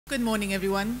Good morning,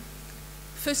 everyone.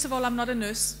 First of all, I'm not a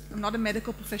nurse. I'm not a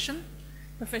medical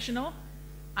professional.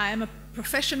 I am a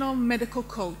professional medical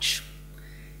coach.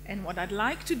 And what I'd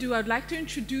like to do, I'd like to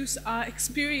introduce our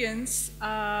experience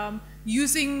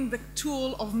using the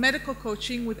tool of medical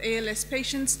coaching with ALS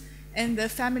patients and their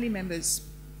family members.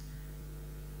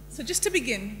 So just to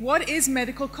begin, what is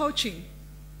medical coaching?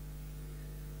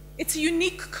 It's a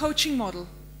unique coaching model.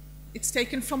 It's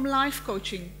taken from life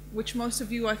coaching, which most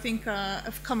of you, I think,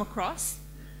 have come across.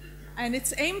 And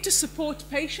it's aimed to support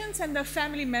patients and their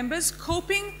family members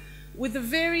coping with the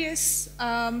various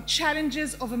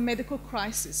challenges of a medical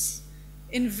crisis,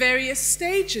 in various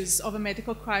stages of a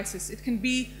medical crisis. It can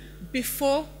be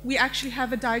before we actually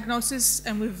have a diagnosis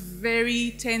and we're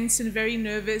very tense and very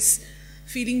nervous,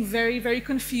 feeling very, very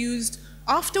confused.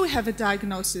 After we have a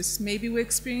diagnosis, maybe we're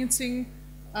experiencing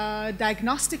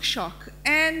diagnostic shock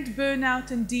and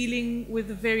burnout and dealing with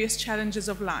the various challenges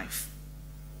of life.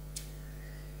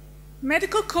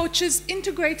 Medical coaches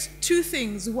integrate two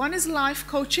things. One is life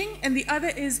coaching and the other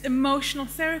is emotional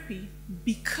therapy,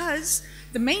 because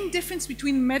the main difference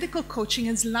between medical coaching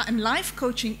and life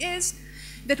coaching is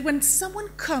that when someone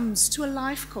comes to a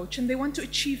life coach and they want to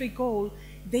achieve a goal,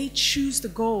 they choose the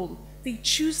goal, they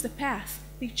choose the path,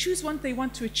 they choose what they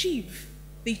want to achieve,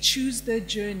 they choose their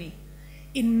journey.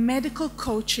 In medical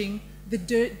coaching, the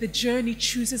journey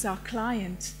chooses our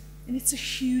client, and it's a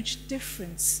huge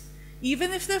difference.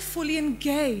 Even if they're fully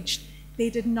engaged, they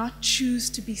did not choose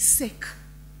to be sick.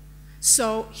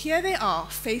 So here they are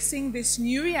facing this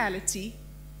new reality,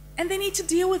 and they need to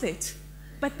deal with it.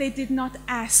 But they did not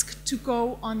ask to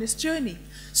go on this journey.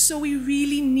 So we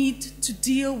really need to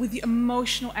deal with the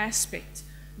emotional aspect,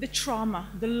 the trauma,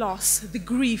 the loss, the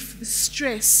grief, the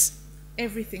stress,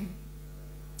 everything.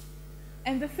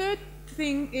 And the third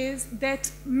thing is that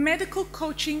medical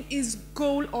coaching is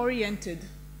goal-oriented,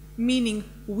 meaning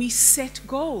we set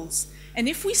goals. And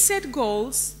if we set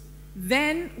goals,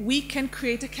 then we can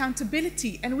create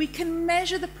accountability and we can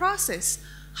measure the process.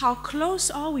 How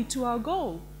close are we to our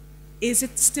goal? Is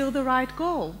it still the right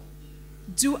goal?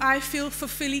 Do I feel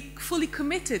fully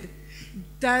committed?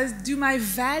 Do my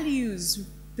values,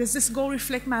 does this goal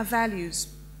reflect my values?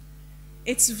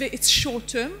 It's short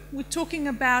term. We're talking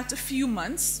about a few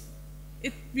months.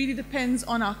 It really depends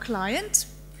on our client,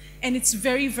 and it's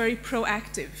very, very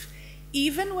proactive.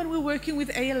 Even when we're working with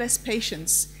ALS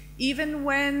patients, even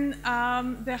when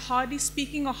they're hardly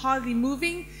speaking or hardly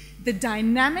moving, the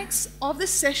dynamics of the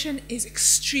session is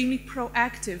extremely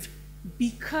proactive,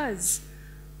 because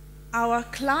our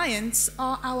clients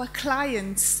are our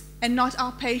clients and not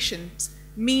our patients,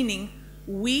 meaning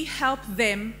we help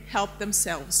them help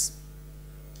themselves.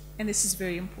 And this is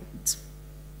very important.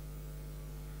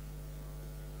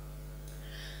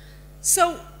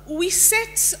 So we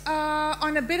set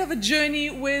on a bit of a journey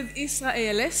with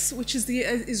ALS, which is the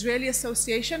Israeli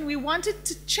association. We wanted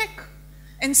to check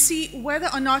and see whether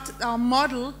or not our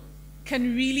model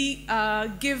can really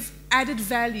give added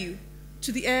value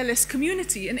to the ALS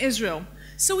community in Israel.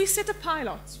 So we set a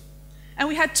pilot, and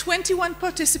we had 21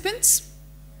 participants,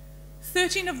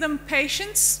 13 of them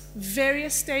patients,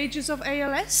 various stages of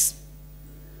ALS,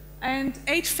 and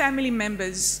 8 family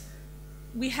members.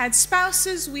 We had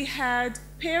spouses, we had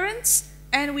parents,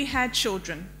 and we had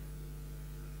children.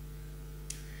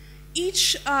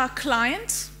 Each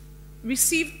client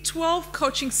received 12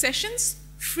 coaching sessions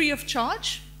free of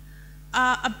charge.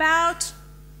 About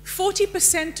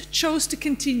 40% chose to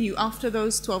continue after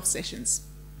those 12 sessions.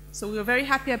 So we were very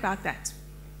happy about that.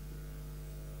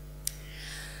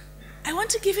 I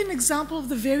want to give you an example of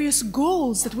the various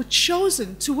goals that were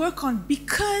chosen to work on,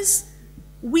 because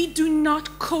we do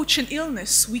not coach an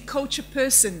illness, we coach a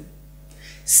person.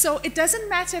 So it doesn't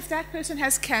matter if that person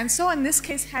has cancer, or in this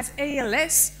case has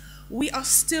ALS, we are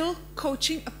still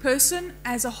coaching a person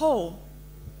as a whole.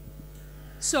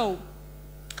 So,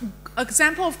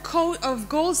 example of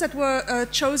goals that were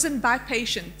chosen by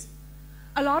patients.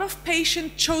 A lot of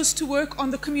patients chose to work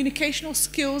on the communicational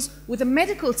skills with a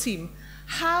medical team.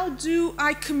 How do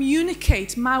I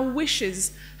communicate my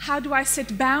wishes? How do I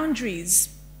set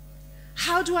boundaries?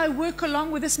 How do I work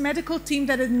along with this medical team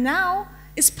that now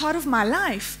is part of my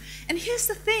life? And here's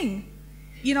the thing,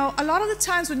 you know, a lot of the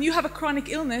times when you have a chronic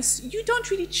illness, you don't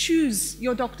really choose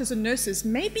your doctors and nurses.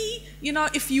 Maybe, you know,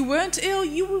 if you weren't ill,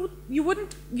 you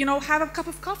wouldn't, you know, have a cup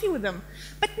of coffee with them.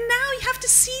 But now you have to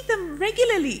see them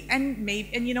regularly, and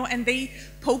and they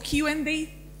poke you and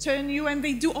they turn you and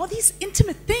they do all these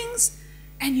intimate things.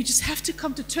 And you just have to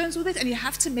come to terms with it, and you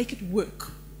have to make it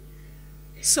work.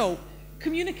 So,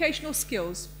 communicational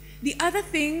skills. The other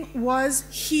thing was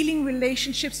healing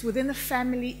relationships within the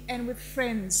family and with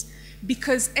friends,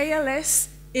 because ALS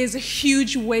is a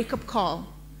huge wake-up call.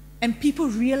 And people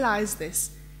realize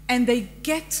this, and they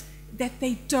get that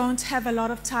they don't have a lot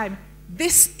of time.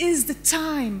 This is the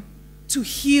time to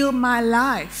heal my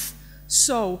life.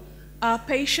 So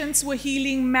patients were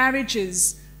healing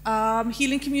marriages,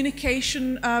 healing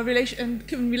communication,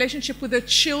 relationship with their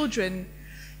children,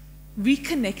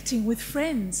 reconnecting with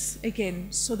friends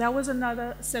again. So that was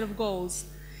another set of goals.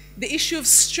 The issue of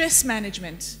stress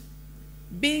management.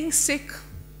 Being sick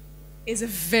is a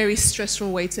very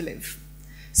stressful way to live.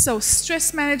 So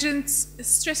stress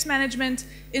management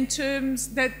in terms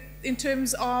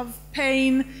of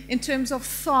pain, in terms of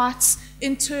thoughts,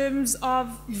 in terms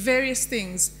of various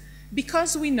things.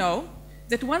 Because we know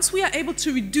that once we are able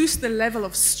to reduce the level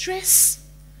of stress,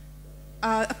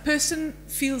 a person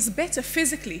feels better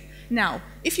physically. Now,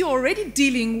 if you're already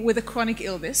dealing with a chronic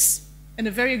illness, and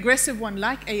a very aggressive one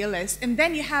like ALS, and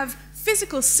then you have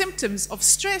physical symptoms of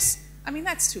stress, I mean,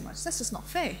 that's too much. That's just not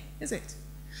fair, is it?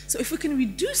 So if we can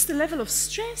reduce the level of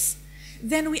stress,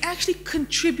 then we actually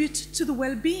contribute to the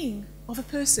well-being of a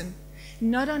person.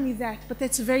 Not only that, but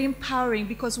that's very empowering,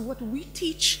 because what we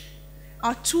teach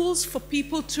are tools for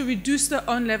people to reduce their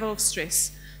own level of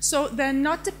stress. So they're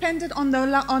not dependent on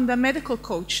the medical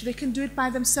coach. They can do it by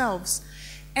themselves.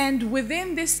 And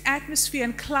within this atmosphere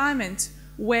and climate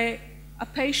where a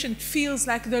patient feels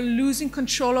like they're losing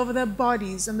control over their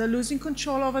bodies and they're losing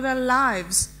control over their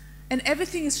lives, and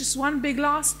everything is just one big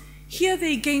loss, here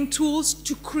they gain tools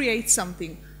to create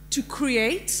something, to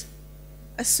create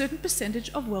a certain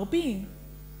percentage of well-being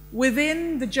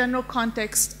within the general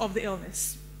context of the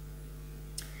illness.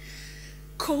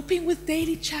 Coping with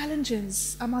daily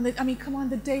challenges. Come on,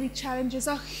 the daily challenges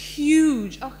are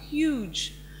huge,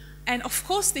 And of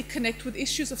course they connect with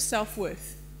issues of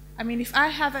self-worth. I mean, if I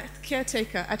have a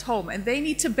caretaker at home and they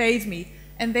need to bathe me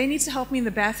and they need to help me in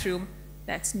the bathroom,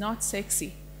 that's not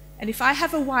sexy. And if I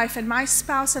have a wife and my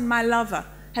spouse and my lover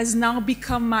has now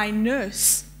become my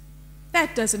nurse,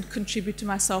 that doesn't contribute to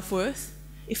my self-worth.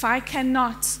 If I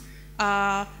cannot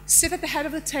sit at the head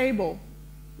of the table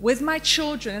with my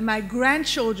children and my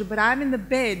grandchildren, but I'm in the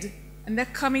bed and they're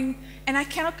coming and I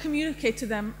cannot communicate to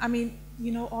them, I mean,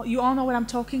 you all know what I'm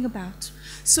talking about.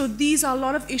 So these are a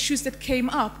lot of issues that came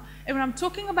up. And when I'm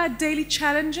talking about daily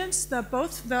challenges, they're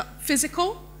both the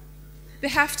physical. They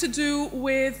have to do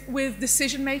with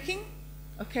decision making,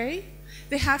 okay?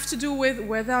 They have to do with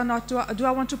whether or not do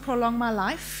I want to prolong my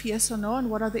life, yes or no, and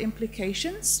what are the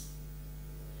implications.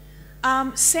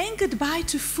 Saying goodbye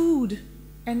to food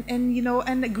and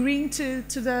agreeing to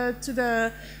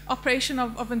the operation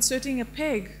of inserting a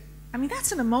peg. I mean,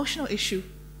 that's an emotional issue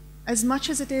as much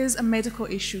as it is a medical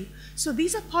issue. So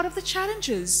these are part of the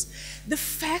challenges. The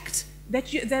fact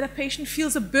that a patient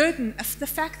feels a burden, the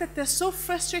fact that they're so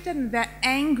frustrated and they're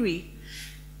angry.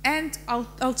 And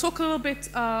I'll talk a little bit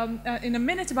in a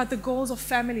minute about the goals of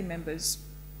family members.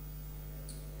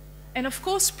 And of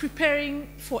course, preparing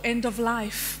for end of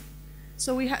life.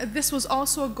 So this was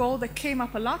also a goal that came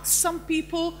up a lot. Some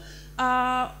people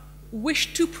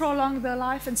wish to prolong their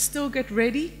life and still get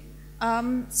ready.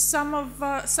 Some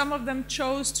of them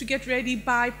chose to get ready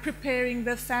by preparing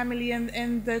their family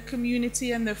and the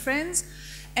community and their friends.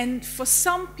 And for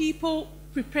some people,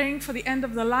 preparing for the end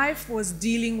of their life was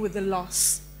dealing with the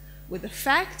loss, with the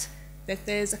fact that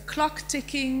there's a clock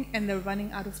ticking and they're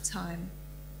running out of time.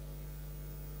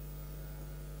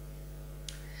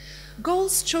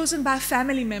 Goals chosen by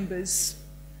family members.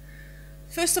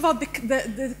 First of all,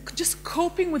 just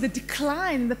coping with the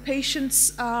decline in the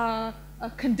patient's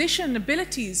condition,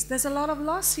 abilities. There's a lot of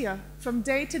loss here. From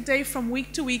day to day, from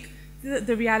week to week,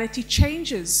 the reality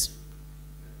changes.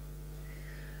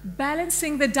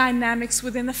 Balancing the dynamics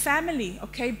within the family,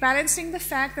 okay? Balancing the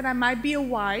fact that I might be a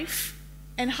wife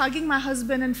and hugging my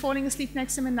husband and falling asleep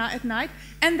next to him at night,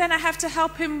 and then I have to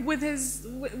help him with his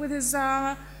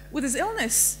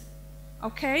illness,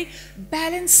 okay?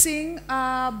 Balancing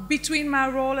between my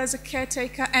role as a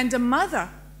caretaker and a mother.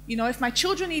 You know, if my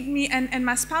children need me and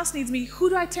my spouse needs me, who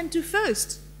do I tend to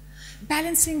first?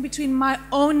 Balancing between my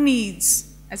own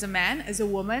needs as a man, as a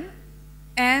woman,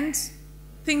 and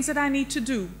things that I need to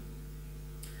do.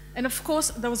 And of course,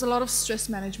 there was a lot of stress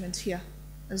management here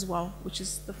as well, which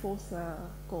is the fourth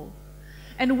goal.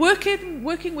 And working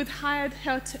with hired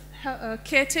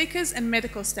caretakers and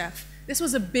medical staff. This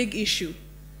was a big issue.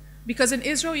 Because in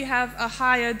Israel, you have a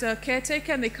hired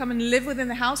caretaker and they come and live within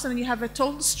the house, and then you have a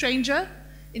total stranger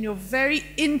in your very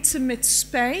intimate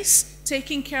space,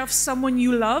 taking care of someone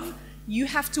you love. You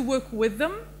have to work with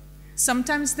them.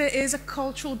 Sometimes there is a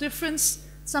cultural difference.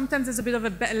 Sometimes there's a bit of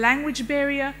a language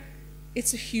barrier.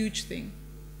 It's a huge thing.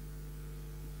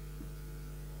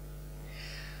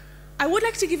 I would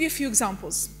like to give you a few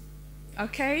examples,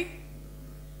 okay?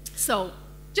 So,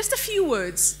 just a few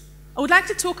words. I would like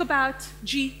to talk about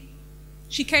G.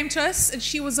 She came to us and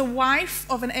she was a wife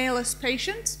of an ALS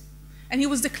patient and he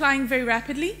was declining very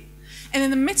rapidly. And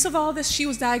in the midst of all this, she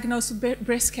was diagnosed with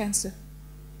breast cancer.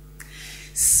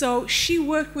 So she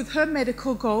worked with her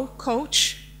medical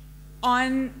coach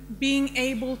on being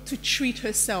able to treat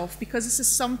herself because this is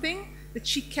something that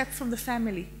she kept from the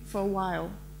family for a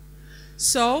while.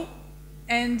 So,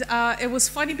 and it was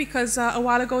funny because a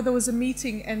while ago there was a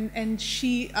meeting and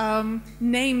she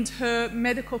named her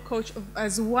medical coach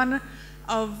as one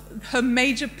of her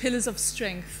major pillars of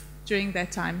strength during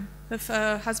that time.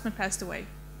 Her husband passed away.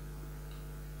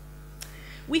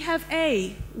 We have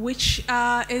A, which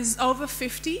is over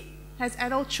 50, has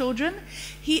adult children.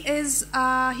 He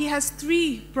has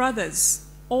 3 brothers.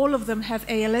 All of them have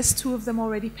ALS, 2 of them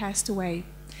already passed away.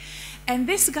 And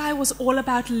this guy was all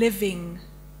about living.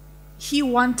 He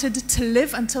wanted to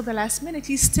live until the last minute.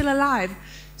 He's still alive.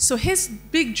 So his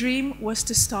big dream was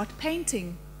to start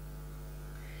painting,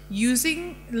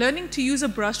 learning to use a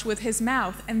brush with his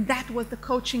mouth. And that was the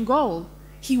coaching goal.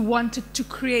 He wanted to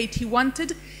create. He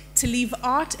wanted to leave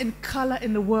art and color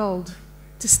in the world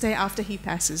to stay after he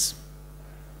passes.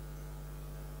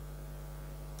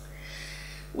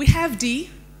 We have D,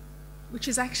 which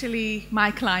is actually my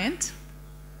client.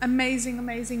 Amazing,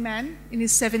 amazing man in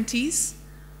his 70s.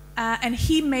 And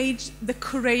he made the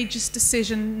courageous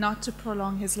decision not to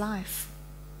prolong his life.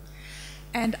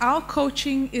 And our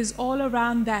coaching is all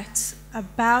around that,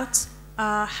 about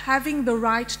having the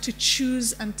right to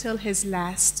choose until his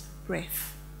last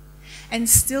breath, and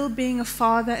still being a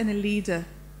father and a leader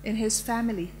in his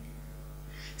family.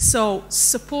 So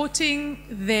supporting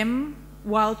them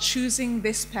while choosing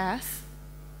this path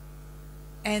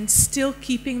and still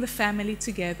keeping the family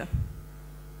together.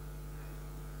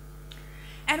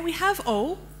 And we have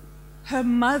O. Her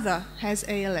mother has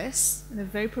ALS in a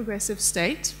very progressive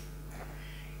state.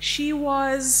 She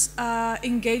was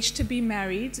engaged to be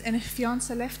married and her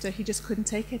fiancé left her. He just couldn't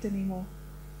take it anymore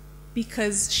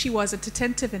because she wasn't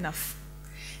attentive enough.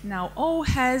 Now, O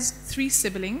has 3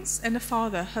 siblings and a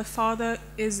father. Her father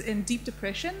is in deep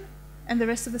depression and the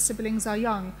rest of the siblings are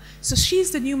young. So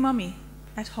she's the new mummy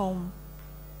at home.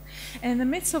 And in the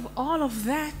midst of all of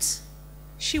that,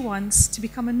 she wants to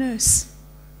become a nurse.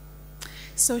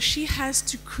 So she has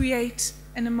to create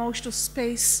an emotional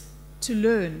space to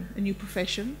learn a new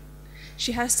profession.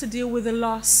 She has to deal with the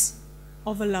loss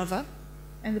of a lover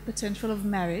and the potential of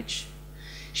marriage.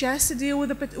 She has to deal with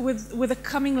the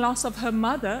coming loss of her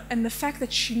mother and the fact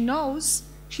that she knows,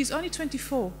 she's only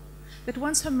 24, that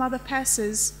once her mother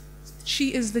passes,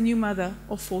 she is the new mother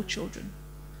of 4 children.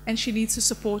 And she needs to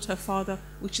support her father,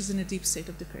 which is in a deep state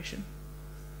of depression.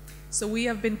 So we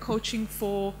have been coaching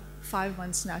for 5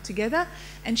 months now together,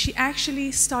 and she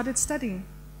actually started studying.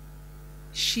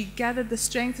 She gathered the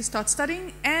strength to start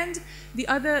studying, and the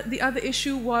other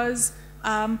issue was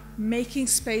making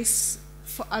space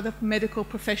for other medical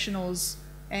professionals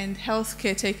and health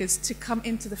caretakers to come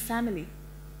into the family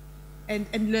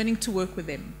and learning to work with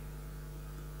them.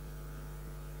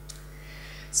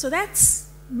 So that's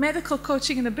medical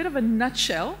coaching in a bit of a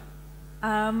nutshell.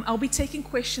 I'll be taking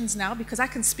questions now because I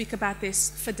can speak about this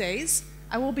for days.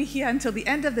 I will be here until the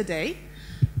end of the day.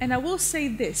 And I will say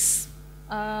this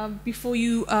before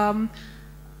you...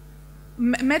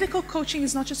 medical coaching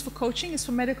is not just for coaching, it's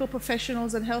for medical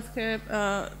professionals and healthcare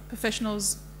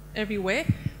professionals everywhere.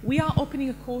 We are opening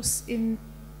a course in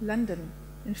London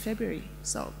in February,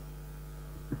 so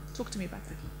talk to me about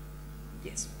that.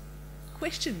 Yes.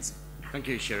 Questions? Thank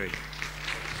you, Shiri.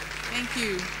 Thank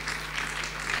you.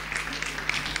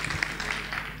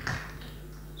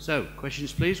 So,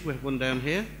 questions please. We have one down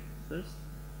here first.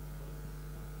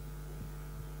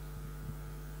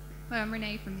 Hello, I'm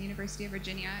Renee from the University of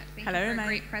Virginia. Thank Hello, you for Renee. a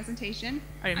great presentation.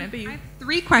 I remember you. I have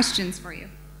 3 questions for you.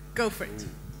 Go for it.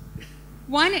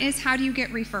 One is, how do you get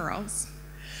referrals?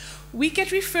 We get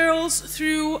referrals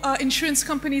through insurance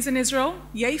companies in Israel.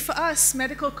 Yay for us.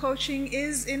 Medical coaching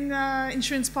is in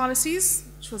insurance policies,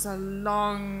 which was a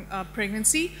long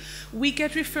pregnancy. We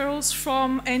get referrals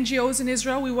from NGOs in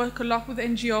Israel. We work a lot with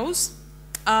NGOs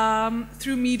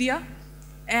through media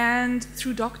and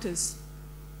through doctors.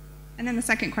 And then the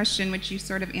second question, which you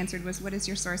sort of answered, was what is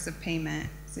your source of payment?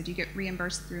 So do you get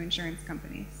reimbursed through insurance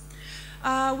companies?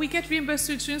 We get reimbursed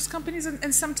through insurance companies,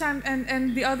 and sometimes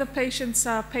and the other patients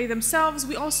pay themselves.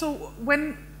 We also,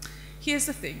 here's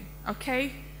the thing, okay?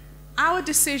 Our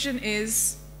decision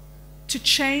is to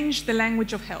change the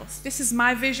language of health. This is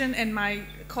my vision and my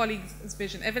colleague's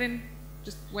vision. Evelyn,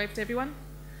 just wave to everyone.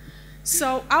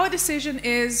 So our decision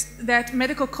is that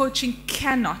medical coaching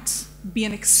cannot be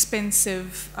an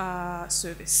expensive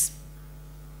service.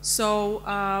 So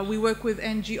we work with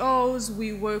NGOs,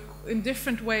 we work in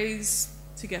different ways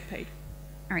to get paid.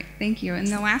 All right, thank you. And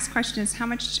the last question is, how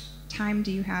much time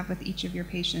do you have with each of your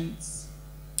patients?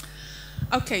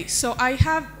 Okay, so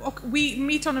we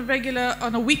meet on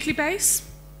a weekly basis.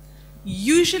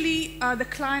 Usually the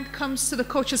client comes to the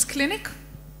coach's clinic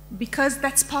because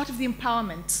that's part of the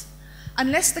empowerment.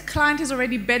 Unless the client is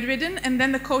already bedridden, and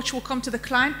then the coach will come to the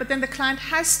client, but then the client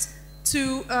has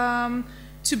to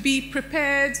be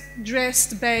prepared,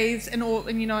 dressed, bathed,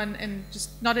 and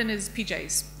just not in his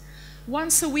PJs.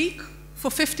 Once a week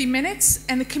for 50 minutes,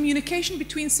 and the communication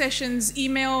between sessions,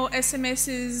 email,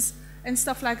 SMSs, and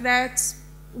stuff like that,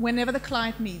 whenever the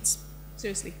client needs.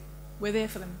 Seriously, we're there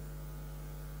for them.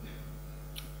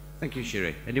 Thank you,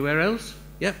 Shiri. Anywhere else?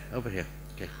 Yep, over here.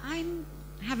 Okay. I'm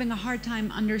having a hard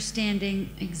time understanding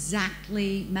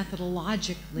exactly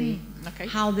methodologically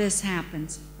how this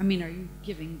happens. I mean, are you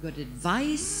giving good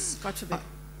advice? God forbid.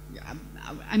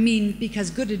 I mean, because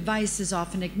good advice is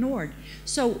often ignored.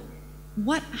 So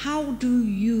how do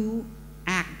you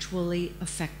actually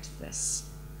affect this?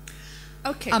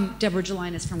 Okay. Deborah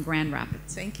Gelinas from Grand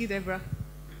Rapids. Thank you, Deborah.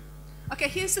 Okay,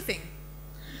 here's the thing.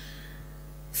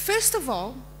 First of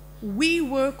all, we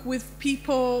work with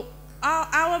people.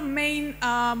 Our main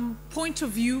point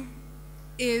of view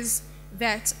is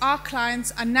that our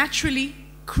clients are naturally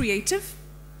creative,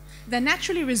 they're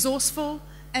naturally resourceful,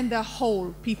 and they're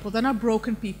whole people. They're not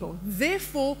broken people.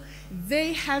 Therefore,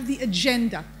 they have the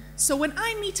agenda. So when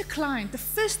I meet a client, the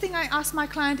first thing I ask my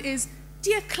client is,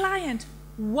 dear client,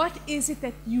 what is it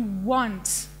that you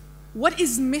want? What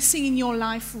is missing in your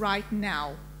life right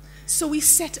now? So we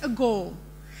set a goal.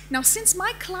 Now, since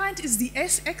my client is the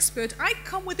expert, I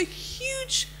come with a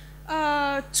huge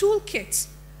toolkit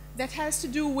that has to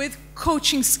do with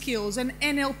coaching skills and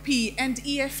NLP and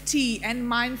EFT and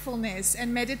mindfulness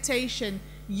and meditation,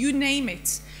 you name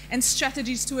it, and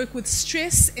strategies to work with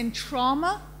stress and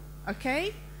trauma,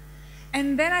 okay?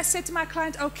 And then I said to my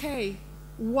client, okay,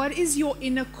 what is your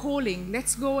inner calling?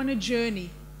 Let's go on a journey,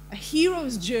 a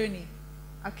hero's journey.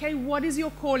 Okay, what is your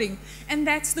calling? And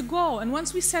that's the goal. And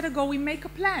once we set a goal, we make a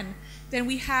plan. Then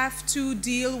we have to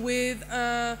deal with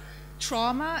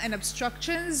trauma and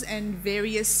obstructions and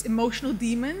various emotional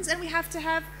demons. And we have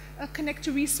to connect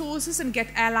to resources and get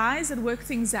allies and work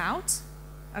things out.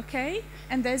 Okay?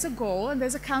 And there's a goal and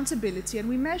there's accountability and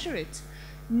we measure it.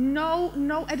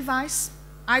 No advice.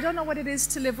 I don't know what it is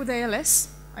to live with ALS.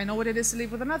 I know what it is to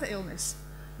live with another illness.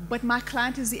 But my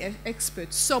client is the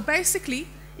expert. So basically,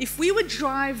 if we were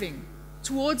driving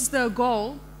towards the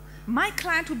goal, my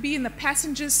client would be in the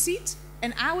passenger's seat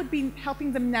and I would be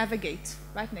helping them navigate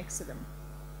right next to them.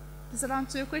 Does that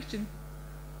answer your question?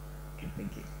 Okay,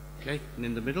 thank you. Okay, and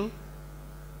in the middle?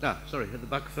 Sorry, at the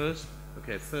back first.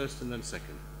 Okay, first and then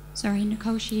second. Sorry,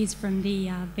 Nicole Shears from the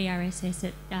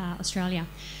VRSS at Australia.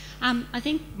 I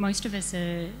think most of us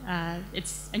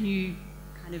it's a new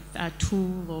kind of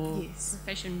tool or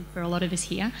profession for a lot of us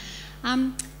here.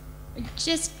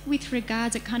 Just with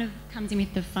regards, it kind of comes in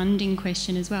with the funding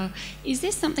question as well. Is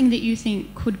this something that you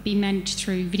think could be managed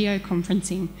through video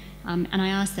conferencing? And I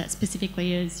ask that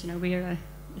specifically as, you know,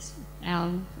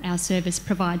 our service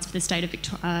provides for the state of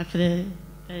for the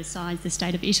size, the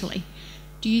state of Italy.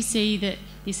 Do you see that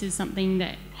this is something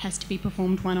that has to be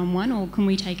performed one-on-one, or can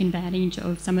we take advantage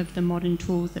of some of the modern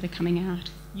tools that are coming out?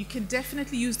 You can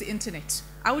definitely use the internet.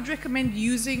 I would recommend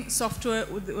using software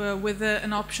with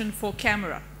an option for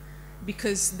camera,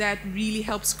 because that really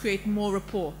helps create more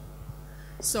rapport.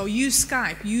 So use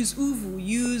Skype, use Uvu,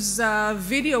 use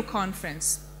video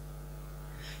conference.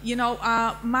 You know,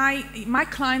 my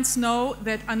clients know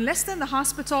that unless they're in the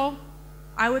hospital,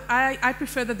 I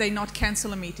prefer that they not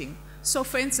cancel a meeting. So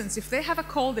for instance, if they have a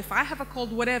cold, if I have a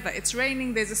cold, whatever, it's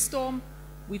raining, there's a storm,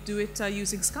 we do it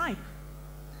using Skype.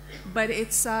 But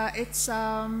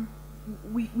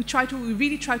we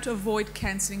really try to avoid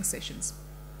cancelling sessions.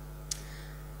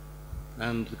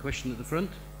 And the question at the front?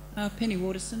 Penny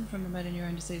Waterson from the Motor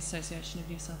Neurone Disease Association of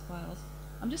New South Wales.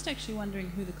 I'm just actually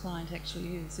wondering who the client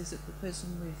actually is. Is it the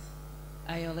person with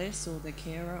ALS or the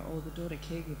carer or the daughter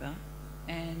caregiver?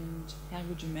 And how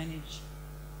would you manage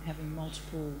having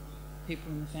multiple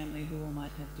people in the family who all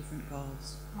might have different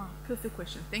goals? Wow, perfect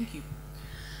question. Thank you.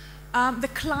 The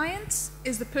client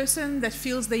is the person that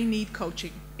feels they need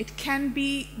coaching. It can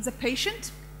be the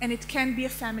patient and it can be a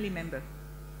family member.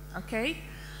 Okay?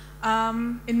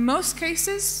 In most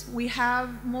cases, we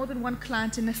have more than one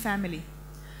client in the family.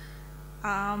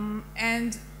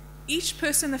 And each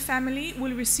person in the family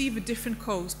will receive a different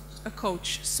a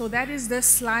coach. So that is the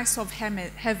slice of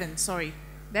heaven, sorry.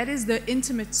 That is the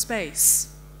intimate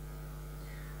space.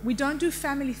 We don't do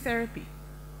family therapy,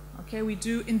 okay? We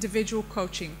do individual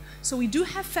coaching. So we do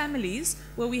have families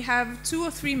where we have 2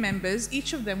 or 3 members,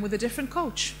 each of them with a different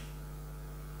coach.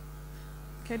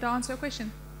 Okay, to answer your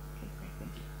question. Okay, great,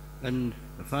 thank you. And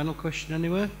a final question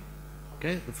anywhere?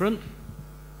 Okay, at the front.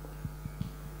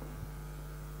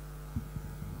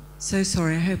 So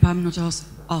sorry, I hope I'm not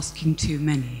asking too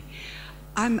many.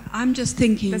 I'm just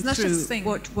thinking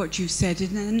through what you said, and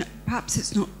then perhaps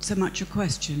it's not so much a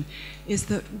question, is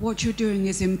that what you're doing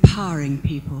is empowering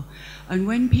people. And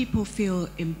when people feel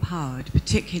empowered,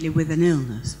 particularly with an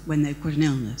illness, when they've got an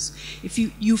illness, if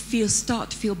you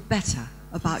start to feel better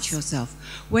about yourself.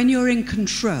 When you're in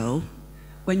control,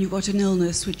 when you've got an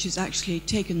illness which has actually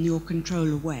taken your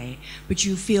control away, but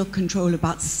you feel control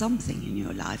about something in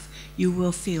your life, you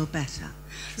will feel better.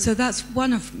 True. So that's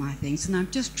one of my things, and I'm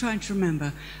just trying to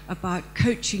remember about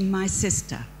coaching my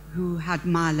sister who had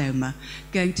myeloma,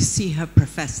 going to see her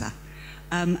professor.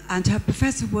 And her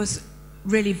professor was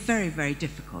really very, very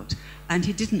difficult, and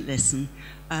he didn't listen,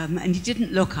 and he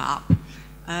didn't look up,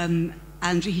 and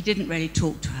he didn't really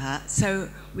talk to her. So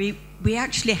we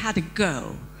actually had a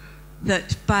goal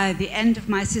that by the end of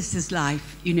my sister's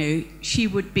life, you know, she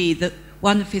would be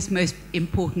one of his most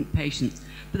important patients.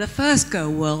 But the first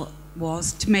goal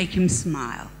was to make him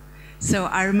smile. So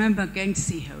I remember going to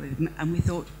see her with him, and we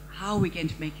thought, how are we going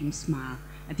to make him smile?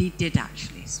 And he did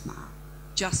actually smile,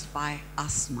 just by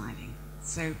us smiling.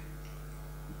 So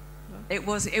it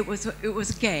was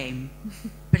a game,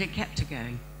 but it kept her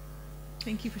going.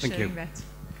 Thank you for sharing that.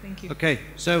 Thank you. Okay,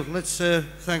 so let's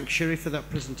thank Shiri for that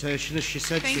presentation. As she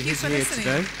said, she is here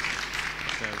today.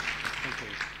 So.